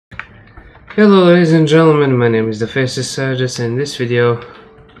Hello ladies and gentlemen, my name is the Fastest Sarges, and in this video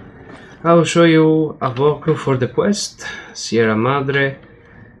I will show you a walkthrough for the quest Sierra Madre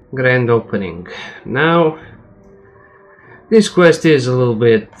Grand Opening. Now, this quest is a little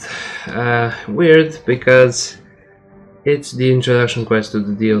bit weird because it's the introduction quest to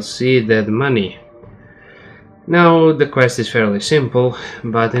the DLC Dead Money. Now, the quest is fairly simple,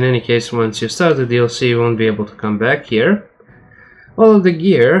 but in any case, once you start the DLC you won't be able to come back here. All of the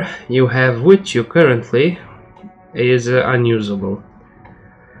gear you have with you currently is unusable.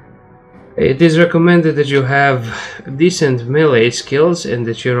 It is recommended that you have decent melee skills and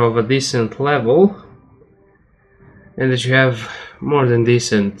that you're of a decent level and that you have more than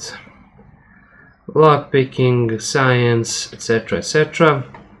decent lockpicking, science, etc, etc,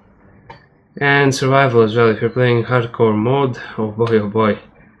 and survival as well. If you're playing hardcore mode, oh boy,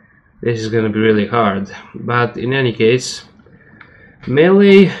 this is gonna be really hard. But in any case,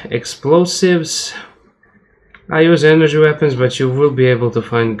 melee, explosives, I use energy weapons, but you will be able to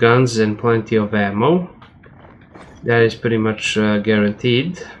find guns and plenty of ammo. That is pretty much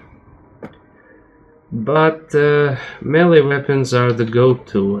guaranteed. But melee weapons are the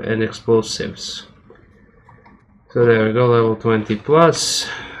go-to, and explosives. So there we go, level 20 plus.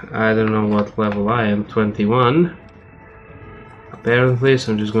 I don't know what level I am, 21 apparently,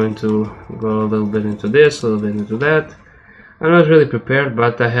 so I'm just going to go a little bit into this, a little bit into that. I'm not really prepared,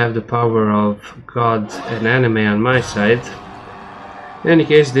 but I have the power of God and anime on my side. In any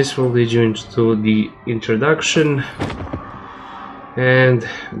case, this will lead you into the introduction, and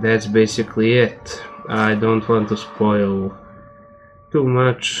that's basically it. I don't want to spoil too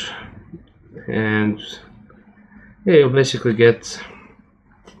much, and yeah, you'll basically get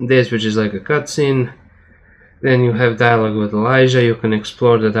this, which is like a cutscene. Then you have dialogue with Elijah. You can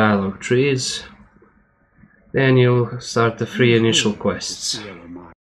explore the dialogue trees. Then you'll start the free initial quests.